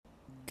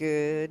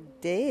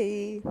Good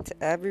day to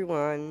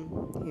everyone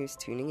who's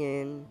tuning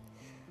in.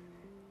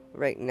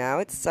 Right now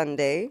it's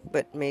Sunday,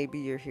 but maybe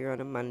you're here on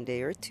a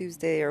Monday or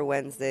Tuesday or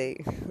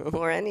Wednesday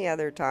or any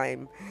other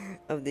time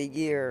of the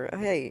year.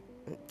 Hey,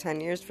 10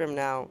 years from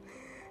now,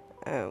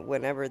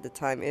 whenever the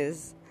time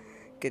is,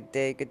 good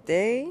day, good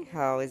day.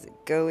 How is it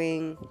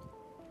going?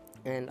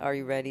 And are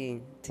you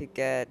ready to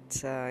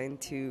get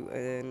into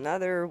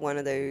another one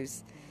of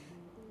those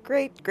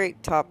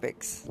great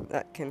topics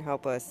that can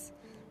help us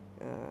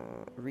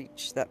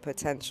reach that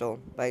potential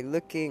by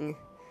looking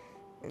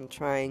and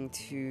trying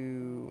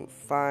to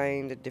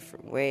find a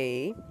different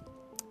way,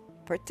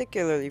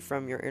 particularly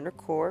from your inner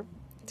core,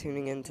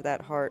 tuning into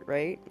that heart,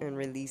 right? And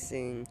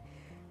releasing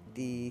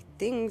the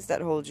things that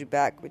hold you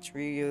back, which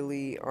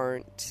really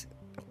aren't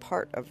a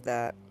part of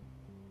that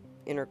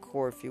inner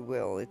core, if you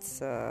will.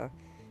 It's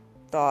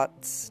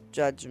thoughts,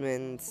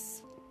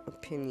 judgments,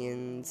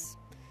 opinions,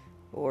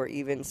 or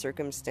even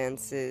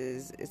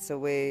circumstances. It's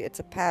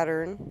a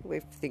pattern, way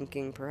of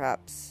thinking,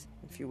 perhaps,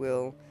 if you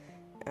will.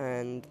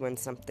 And when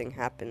something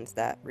happens,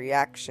 that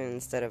reaction,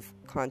 instead of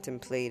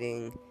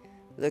contemplating,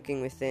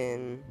 looking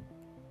within,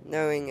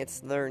 knowing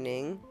it's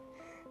learning,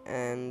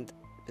 and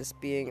just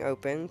being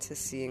open to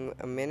seeing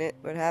a minute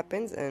what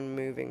happens and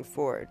moving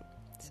forward.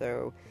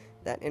 So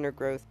that inner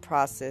growth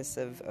process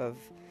of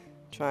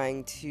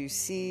trying to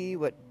see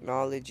what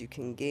knowledge you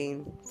can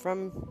gain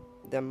from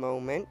the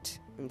moment.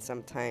 And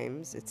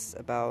sometimes it's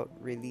about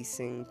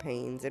releasing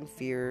pains and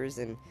fears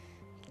and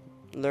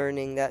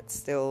learning that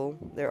still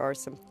there are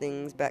some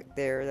things back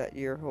there that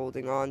you're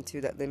holding on to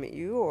that limit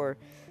you, or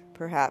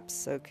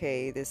perhaps,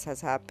 okay, this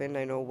has happened,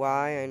 I know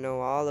why, I know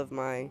all of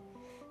my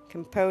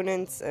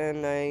components,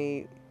 and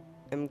I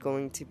am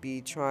going to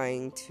be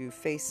trying to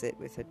face it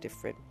with a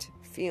different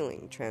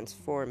feeling,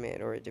 transform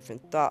it, or a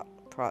different thought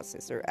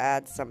process, or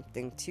add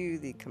something to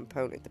the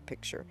component, the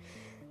picture.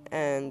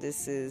 And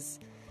this is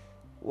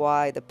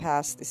why the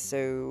past is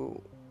so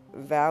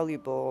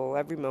valuable.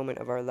 Every moment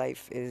of our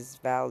life is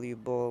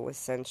valuable,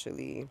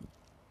 essentially,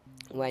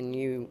 when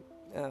you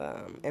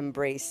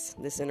embrace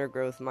this inner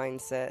growth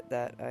mindset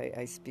that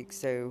I speak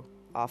so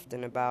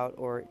often about,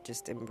 or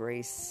just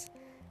embrace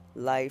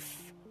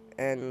life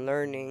and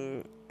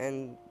learning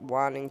and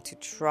wanting to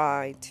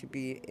try to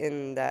be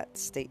in that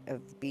state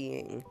of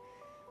being.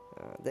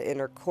 The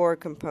inner core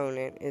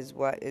component is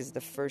what is the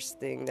first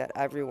thing that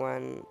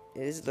everyone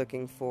is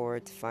looking for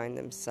to find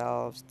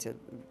themselves, to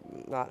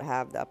not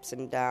have the ups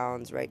and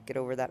downs, right? Get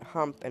over that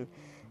hump. And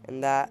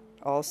that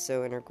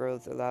also, inner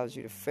growth, allows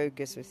you to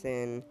focus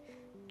within,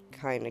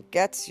 kind of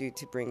gets you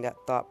to bring that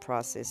thought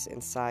process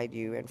inside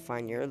you and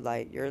find your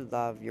light, your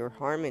love, your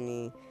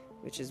harmony,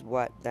 which is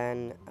what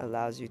then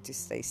allows you to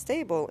stay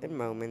stable in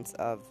moments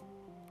of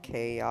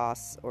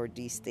chaos or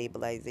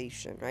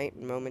destabilization, right?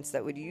 Moments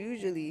that would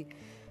usually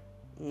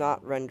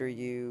not render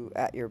you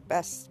at your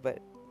best, but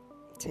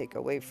take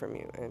away from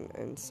you.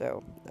 And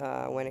so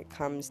when it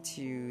comes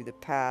to the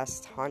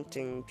past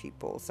haunting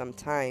people,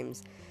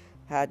 sometimes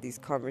had these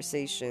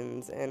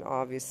conversations, and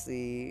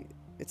obviously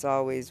it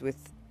always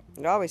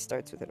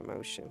starts with an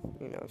emotion.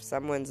 If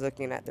someone's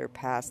looking at their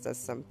past as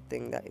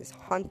something that is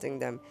haunting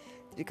them,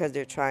 it's because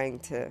they're trying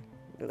to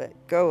let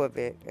go of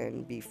it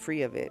and be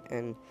free of it.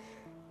 And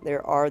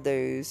there are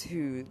those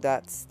who,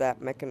 that's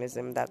that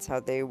mechanism, that's how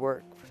they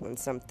work. When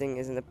something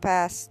is in the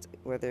past,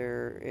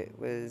 whether it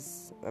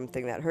was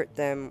something that hurt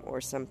them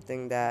or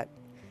something that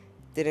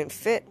didn't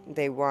fit,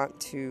 they want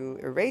to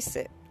erase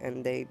it,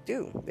 and they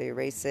do. They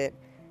erase it.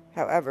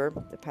 However,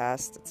 the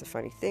past, it's a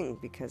funny thing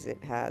because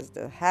it has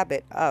the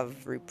habit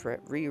of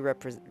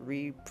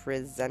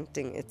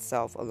representing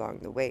itself along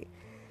the way.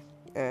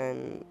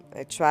 And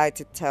I try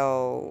to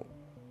tell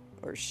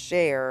or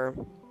share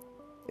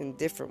in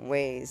different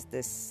ways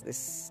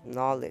this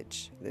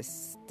knowledge,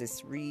 this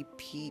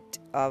repeat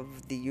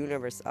of the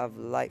universe of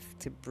life,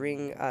 to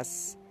bring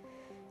us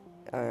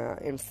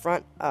in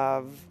front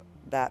of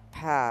that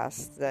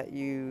past that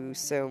you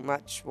so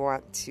much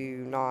want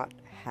to not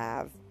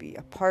have be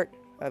a part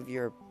of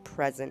your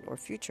present or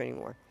future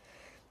anymore.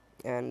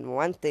 And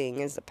one thing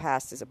is, the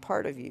past is a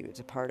part of you, it's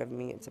a part of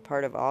me, it's a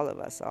part of all of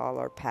us, all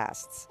our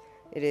pasts.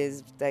 It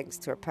is thanks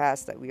to our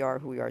past that we are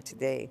who we are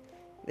today.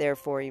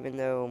 Therefore, even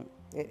though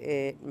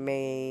it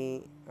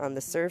may on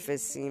the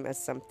surface seem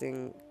as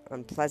something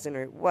unpleasant,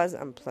 or it was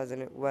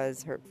unpleasant, it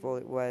was hurtful,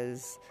 it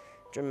was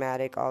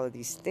dramatic, all of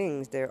these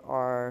things, there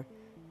are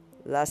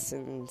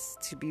lessons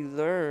to be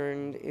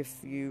learned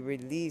if you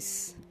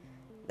release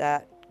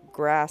that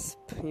grasp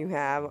you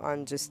have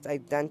on just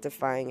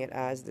identifying it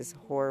as this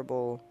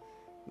horrible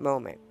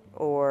moment.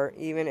 Or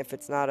even if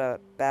it's not a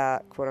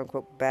bad,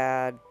 quote-unquote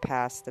bad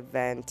past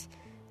event,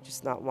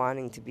 just not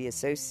wanting to be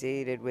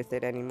associated with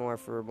it anymore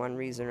for one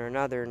reason or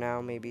another. Now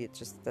maybe it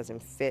just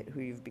doesn't fit who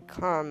you've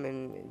become,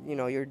 and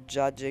you're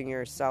judging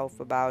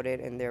yourself about it,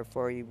 and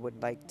therefore you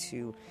would like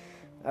to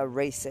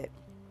erase it.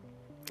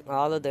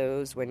 All of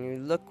those, when you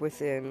look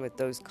within with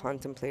those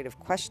contemplative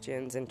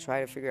questions and try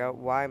to figure out,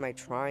 why am I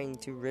trying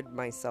to rid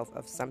myself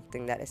of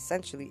something that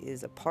essentially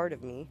is a part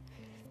of me,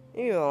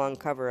 you'll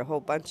uncover a whole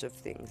bunch of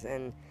things.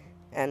 And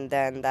And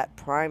then that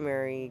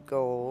primary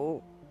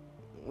goal,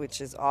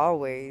 which is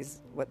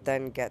always what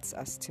then gets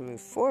us to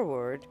move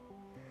forward,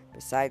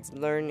 besides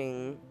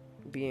learning,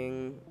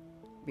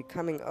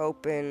 becoming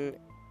open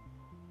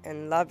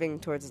and loving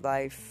towards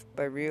life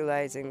by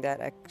realizing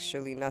that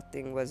actually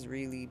nothing was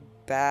really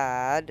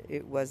bad,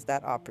 it was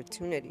that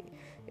opportunity.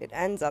 It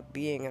ends up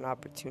being an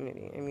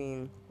opportunity. I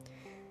mean,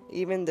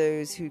 even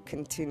those who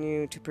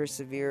continue to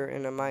persevere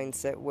in a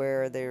mindset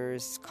where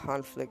there's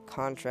conflict,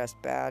 contrast,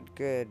 bad,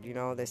 good,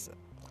 this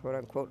quote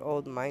unquote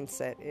old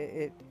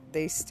mindset,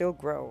 they still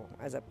grow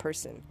as a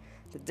person.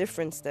 The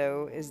difference,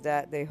 though, is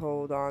that they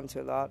hold on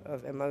to a lot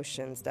of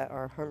emotions that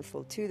are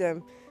harmful to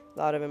them, a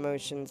lot of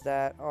emotions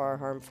that are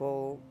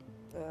harmful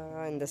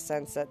in the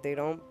sense that they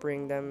don't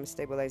bring them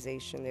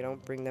stabilization, they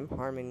don't bring them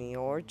harmony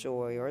or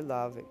joy or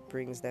love. It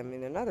brings them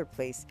in another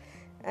place.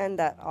 And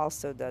that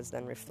also does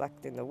then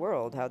reflect in the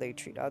world, how they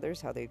treat others,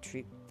 how they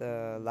treat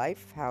the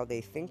life, how they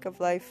think of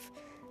life.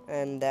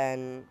 And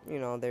then,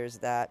 there's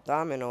that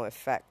domino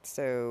effect.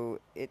 So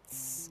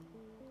it's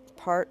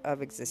part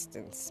of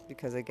existence,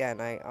 because again,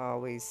 I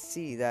always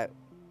see that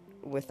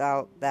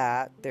without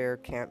that, there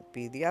can't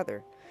be the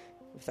other.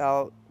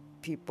 Without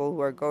people who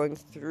are going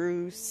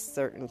through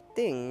certain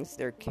things,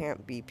 there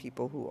can't be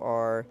people who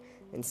are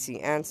and see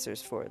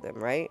answers for them,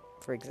 right?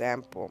 For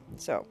example,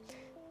 so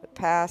the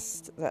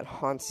past that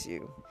haunts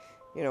you,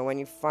 when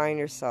you find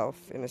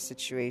yourself in a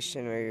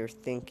situation where you're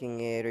thinking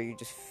it, or you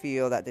just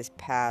feel that this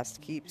past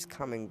keeps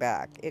coming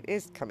back, it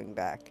is coming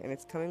back, and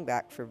it's coming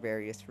back for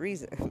various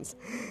reasons.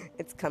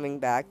 It's coming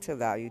back to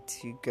allow you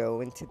to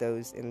go into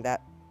those in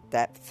that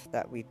depth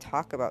that we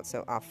talk about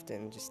so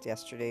often. Just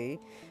yesterday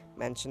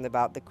mentioned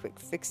about the quick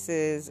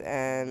fixes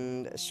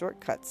and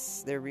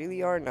shortcuts. There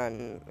really are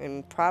none,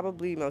 and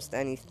probably most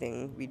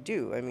anything we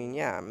do. I mean,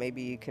 yeah,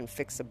 maybe you can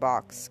fix a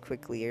box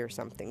quickly or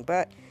something,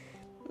 but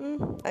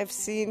I've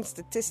seen,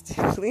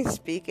 statistically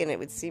speaking, it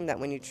would seem that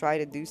when you try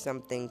to do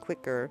something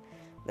quicker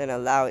than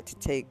allow it to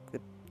take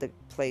the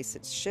place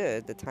it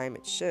should, the time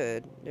it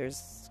should,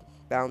 there's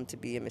bound to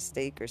be a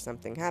mistake or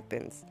something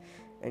happens,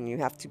 and you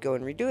have to go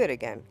and redo it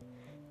again.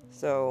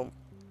 So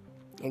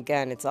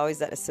again, it's always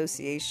that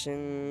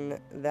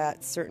association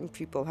that certain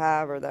people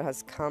have, or that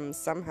has come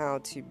somehow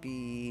to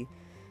be.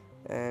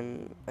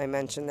 And I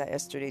mentioned that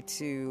yesterday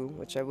too,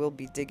 which I will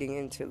be digging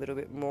into a little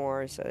bit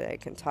more so that I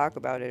can talk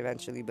about it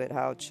eventually, but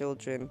how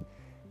children,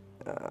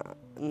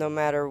 no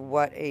matter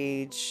what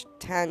age,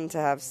 tend to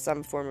have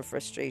some form of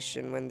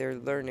frustration when they're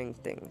learning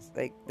things.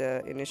 Like,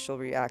 the initial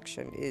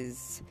reaction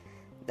is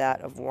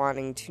that of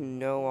wanting to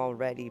know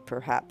already,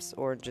 perhaps,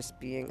 or just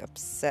being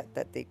upset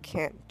that they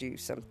can't do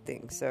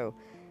something. So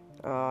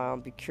I'll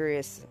be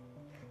curious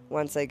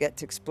once I get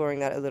to exploring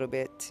that a little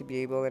bit to be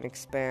able to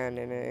expand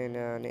in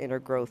an inner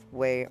growth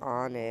way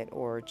on it,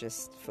 or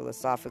just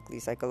philosophically,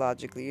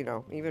 psychologically,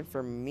 even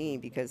for me,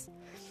 because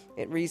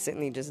it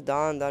recently just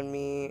dawned on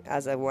me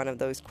as one of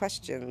those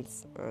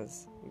questions.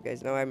 As you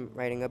guys know, I'm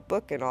writing a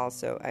book, and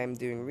also I'm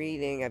doing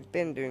reading. I've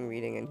been doing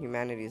reading, and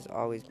humanity has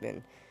always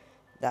been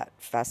that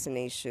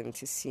fascination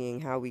to seeing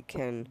how we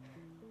can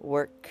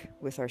work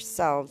with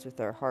ourselves, with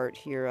our heart,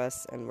 hear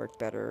us, and work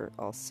better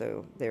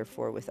also,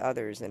 therefore, with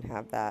others, and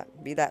have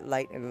that, be that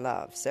light and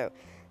love. So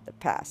the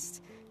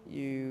past,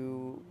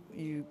 you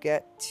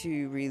get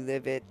to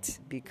relive it,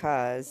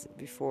 because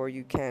before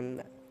you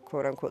can,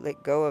 quote unquote,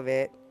 let go of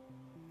it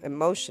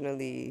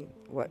emotionally,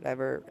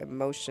 whatever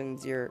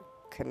emotions you're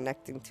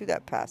connecting to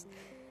that past,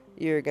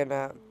 you're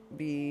gonna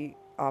be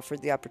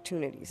offered the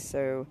opportunity.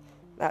 So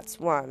that's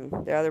one.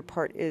 The other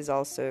part is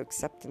also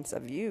acceptance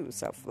of you,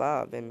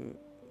 self-love, and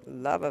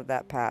love of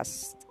that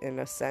past, in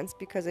a sense,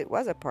 because it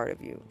was a part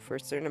of you for a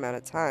certain amount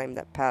of time.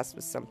 That past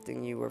was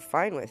something you were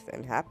fine with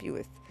and happy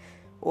with,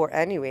 or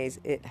anyways,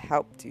 it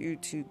helped you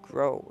to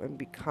grow and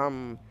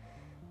become,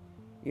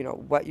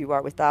 what you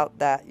are. Without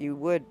that, you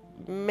would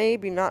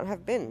maybe not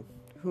have been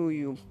who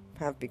you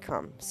have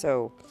become.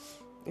 So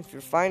if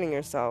you're finding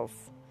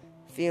yourself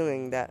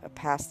feeling that a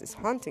past is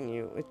haunting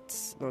you,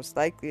 it's most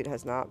likely it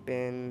has not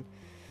been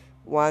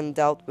one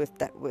dealt with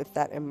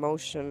that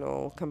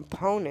emotional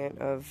component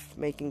of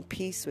making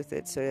peace with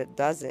it, so it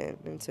doesn't.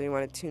 And so you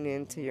want to tune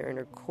into your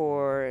inner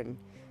core and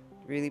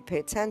really pay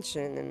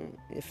attention. And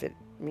if it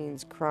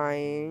means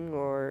crying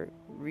or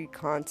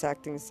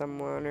recontacting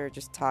someone or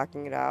just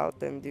talking it out,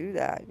 then do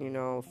that.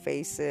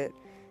 Face it,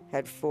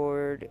 head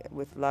forward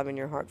with love in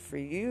your heart for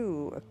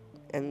you,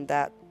 and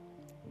that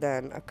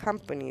then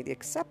accompany the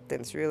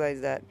acceptance. Realize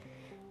that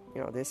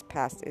this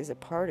past is a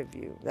part of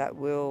you that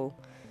will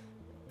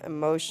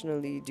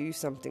emotionally do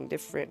something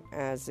different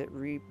as it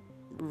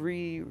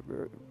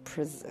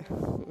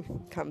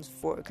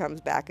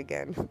comes back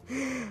again.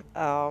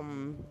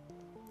 And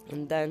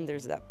then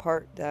there's that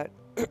part that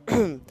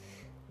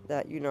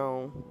that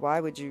why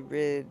would you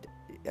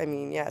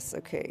yes,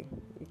 okay,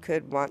 you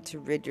could want to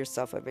rid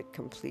yourself of it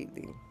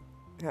completely.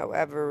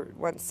 However,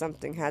 once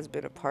something has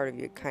been a part of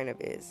you, it kind of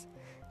is.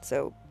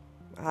 So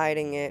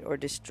hiding it or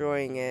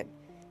destroying it,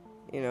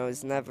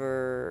 is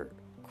never,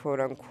 quote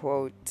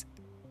unquote,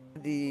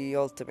 the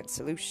ultimate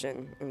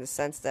solution, in the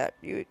sense that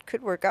it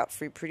could work out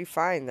for you pretty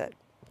fine, that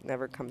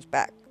never comes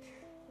back.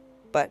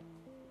 But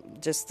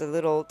just a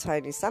little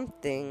tiny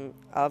something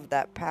of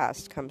that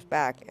past comes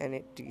back, and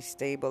it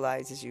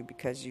destabilizes you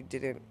because you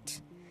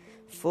didn't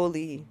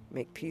fully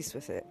make peace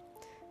with it.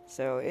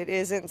 So it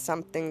isn't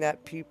something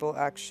that people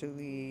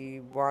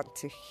actually want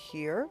to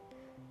hear.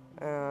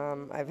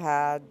 I've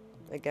had,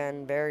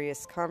 again,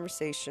 various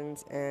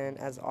conversations, and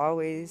as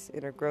always,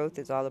 inner growth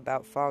is all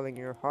about following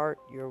your heart,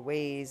 your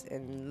ways,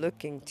 and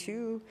looking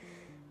to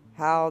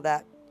how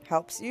that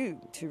helps you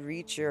to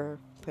reach your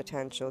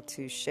potential,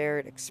 to share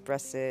it,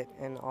 express it,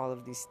 and all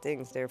of these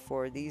things.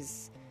 Therefore,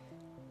 these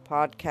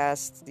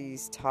podcasts,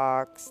 these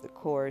talks, the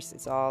course,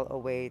 it's all a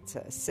way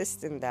to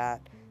assist in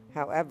that.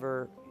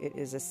 However, it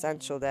is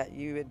essential that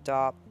you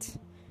adopt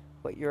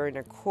what your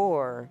inner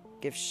core,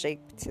 give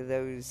shape to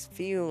those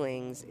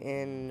feelings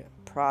in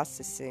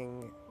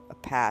processing a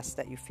past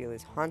that you feel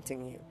is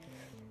haunting you.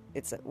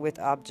 It's with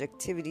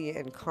objectivity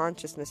and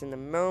consciousness in the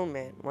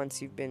moment,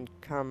 once you've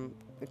become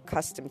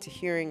accustomed to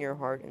hearing your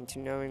heart and to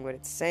knowing what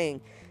it's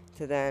saying,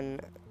 to then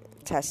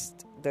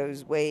test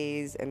those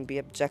ways and be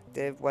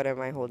objective. What am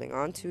I holding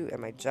on to?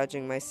 Am I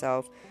judging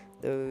myself?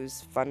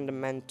 Those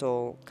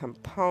fundamental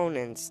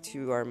components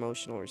to our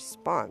emotional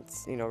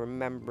response,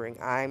 remembering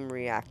I'm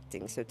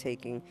reacting. So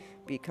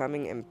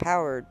becoming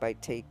empowered by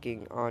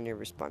taking on your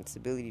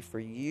responsibility for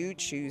you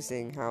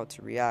choosing how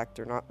to react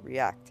or not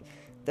react.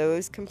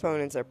 Those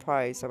components are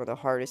probably some of the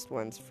hardest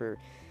ones for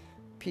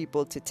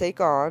people to take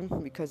on,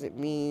 because it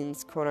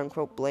means, quote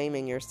unquote,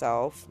 blaming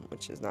yourself,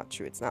 which is not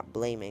true. It's not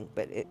blaming,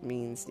 but it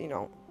means,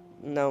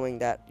 knowing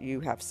that you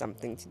have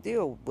something to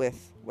deal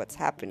with what's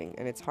happening.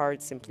 And it's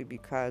hard simply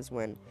because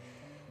when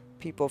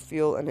people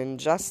feel an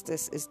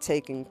injustice is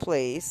taking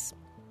place,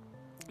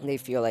 they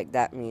feel like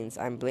that means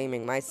I'm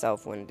blaming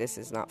myself when this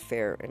is not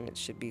fair and it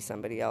should be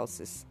somebody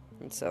else's.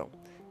 And so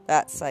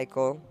that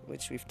cycle,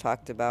 which we've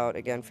talked about,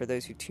 again, for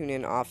those who tune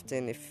in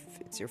often, if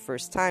it's your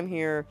first time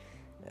here,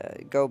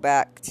 go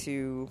back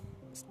to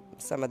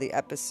some of the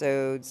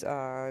episodes.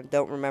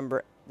 Don't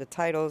remember the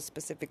titles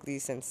specifically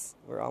since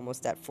we're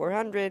almost at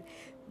 400,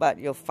 but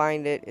you'll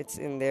find it. It's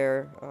in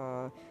there.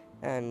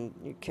 And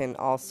you can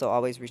also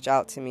always reach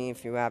out to me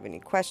if you have any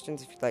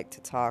questions, if you'd like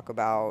to talk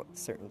about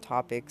certain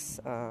topics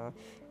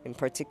in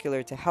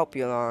particular, to help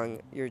you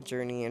along your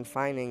journey and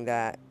finding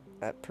that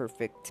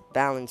perfect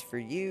balance for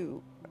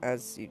you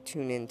as you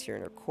tune into your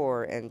inner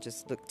core and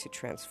just look to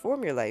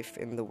transform your life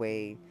in the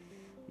way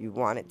you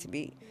want it to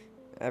be.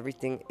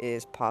 Everything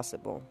is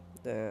possible.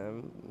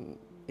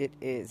 It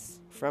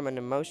is, from an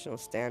emotional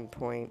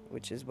standpoint,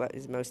 which is what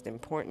is most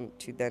important,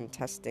 to then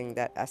testing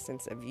that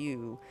essence of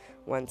you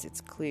once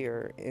it's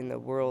clear in the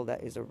world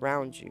that is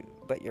around you.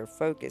 But your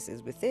focus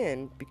is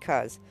within,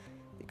 because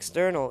the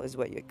external is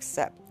what you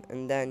accept,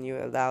 and then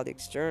you allow the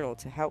external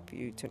to help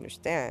you to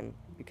understand,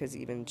 because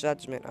even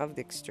judgment of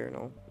the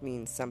external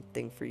means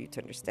something for you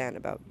to understand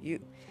about you.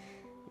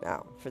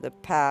 Now, for the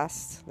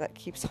past, that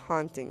keeps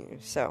haunting you.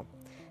 So,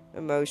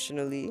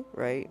 emotionally,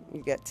 right,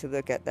 you get to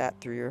look at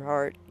that through your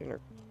heart,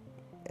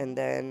 and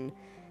then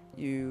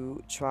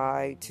you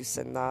try to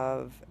send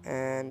love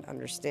and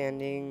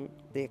understanding.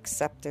 The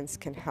acceptance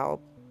can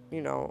help,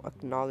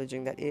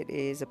 acknowledging that it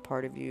is a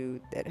part of you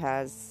that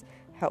has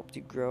helped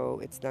you grow.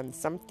 It's done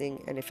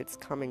something, and if it's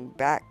coming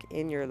back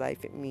in your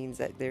life, it means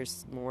that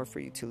there's more for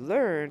you to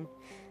learn,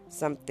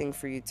 something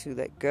for you to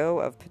let go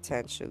of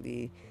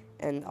potentially,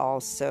 and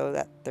also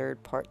that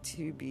third part,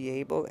 to be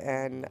able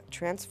and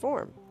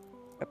transform.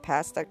 A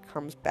past that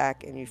comes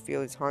back and you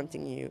feel is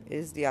haunting you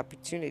is the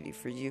opportunity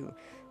for you,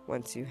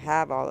 once you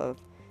have all of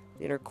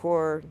the inner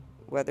core,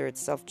 whether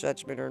it's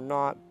self-judgment or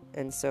not,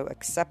 and so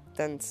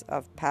acceptance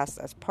of past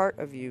as part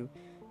of you,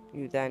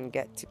 you then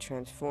get to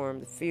transform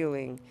the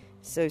feeling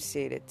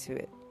associated to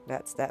it.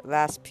 That's that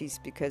last piece,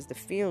 because the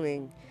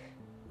feeling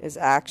is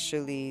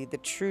actually the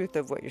truth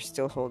of what you're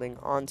still holding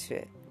on to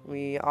it.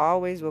 We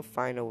always will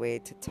find a way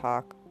to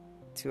talk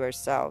to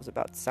ourselves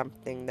about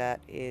something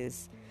that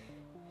is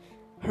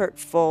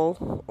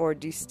hurtful or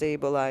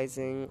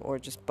destabilizing or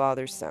just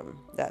bothersome.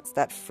 That's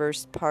that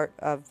first part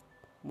of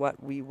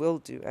what we will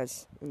do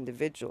as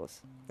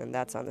individuals, and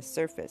that's on the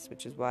surface,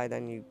 which is why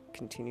then you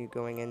continue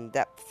going in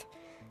depth.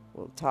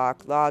 We'll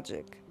talk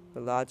logic.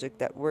 The logic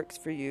that works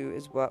for you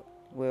is what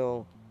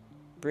will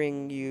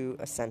bring you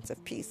a sense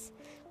of peace,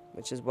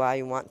 which is why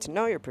you want to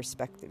know your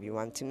perspective, you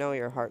want to know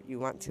your heart, you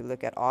want to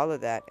look at all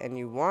of that, and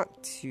you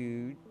want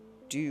to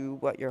do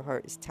what your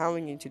heart is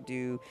telling you to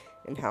do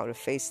and how to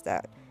face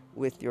that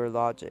with your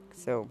logic.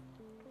 So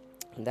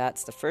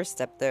that's the first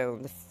step, though.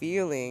 The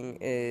feeling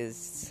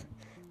is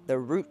the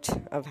root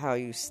of how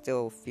you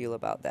still feel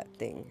about that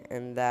thing,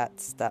 and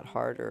that's that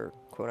harder,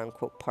 quote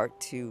unquote, part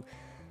to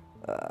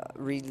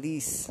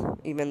release,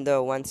 even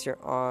though once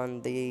you're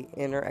on the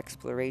inner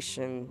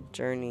exploration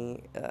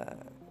journey,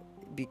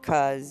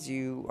 because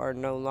you are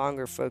no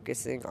longer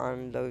focusing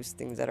on those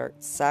things that are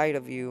outside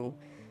of you,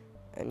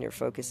 and you're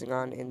focusing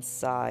on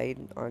inside,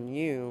 on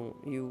you,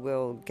 you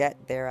will get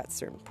there at a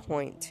certain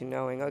point to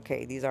knowing,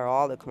 okay, these are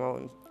all the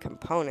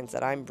components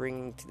that I'm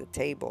bringing to the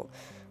table.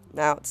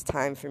 Now it's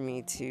time for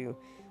me to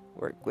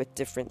work with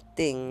different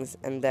things.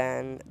 And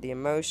then the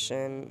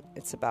emotion,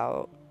 it's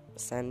about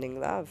sending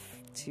love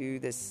to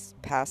this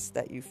past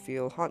that you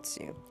feel haunts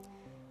you.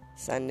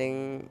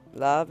 Sending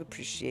love,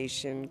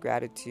 appreciation,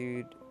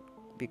 gratitude,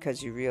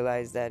 because you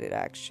realize that it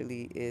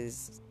actually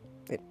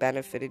it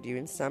benefited you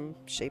in some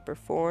shape or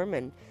form,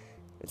 and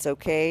it's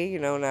okay.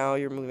 Now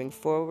you're moving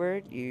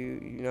forward. You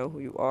know who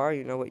you are.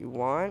 You know what you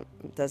want.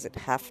 It doesn't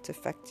have to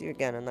affect you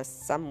again unless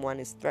someone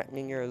is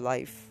threatening your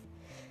life.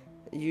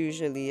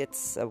 Usually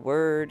it's a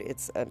word,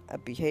 it's a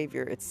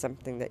behavior, it's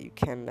something that you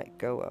can let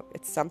go of.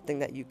 It's something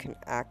that you can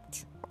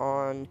act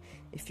on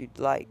if you'd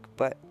like.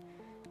 But,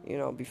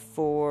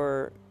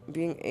 before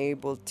being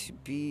able to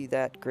be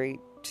that great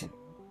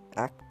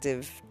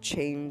active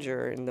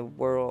changer in the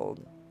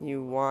world,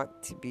 you want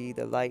to be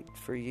the light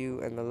for you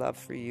and the love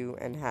for you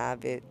and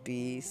have it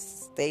be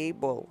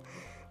stable,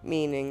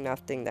 meaning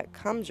nothing that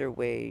comes your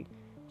way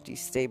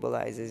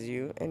destabilizes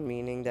you, and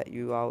meaning that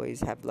you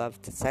always have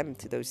love to send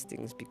to those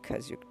things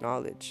because you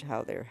acknowledge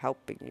how they're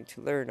helping you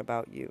to learn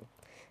about you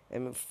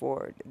and move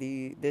forward.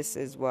 This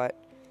is what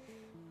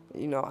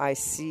I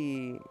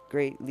see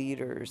great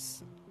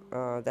leaders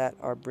that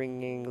are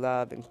bringing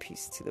love and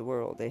peace to the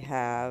world. They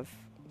have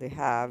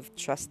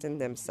trust in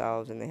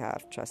themselves, and they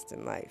have trust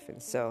in life.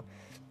 And so,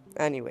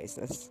 anyways,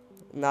 that's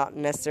not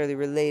necessarily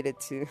related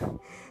to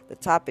the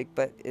topic,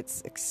 but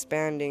it's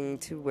expanding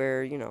to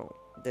where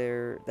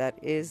that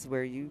is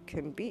where you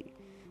can be,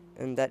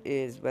 and that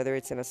is whether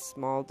it's in a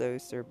small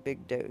dose or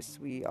big dose.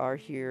 We are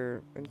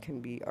here and can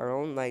be our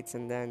own lights,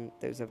 and then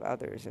those of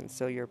others. And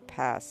so your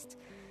past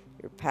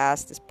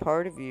is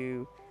part of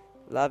you.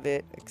 Love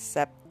it,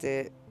 accept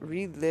it,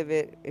 relive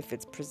it if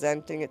it's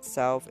presenting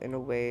itself in a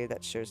way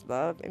that shares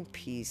love and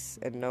peace,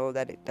 and know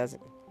that it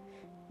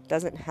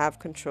doesn't have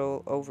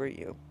control over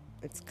you.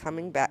 It's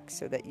coming back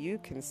so that you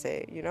can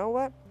say, you know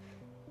what?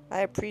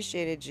 I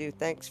appreciated you.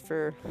 Thanks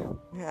for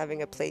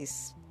having a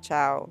place.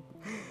 Ciao.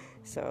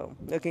 So,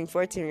 looking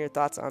forward to hearing your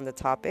thoughts on the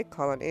topic.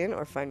 Call on in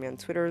or find me on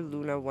Twitter,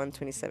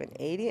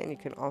 Luna12780. And you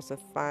can also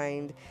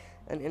find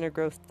an inner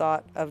growth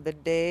thought of the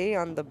day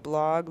on the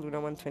blog,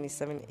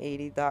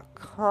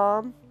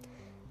 Luna12780.com.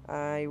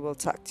 I will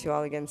talk to you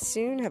all again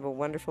soon. Have a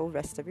wonderful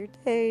rest of your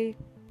day.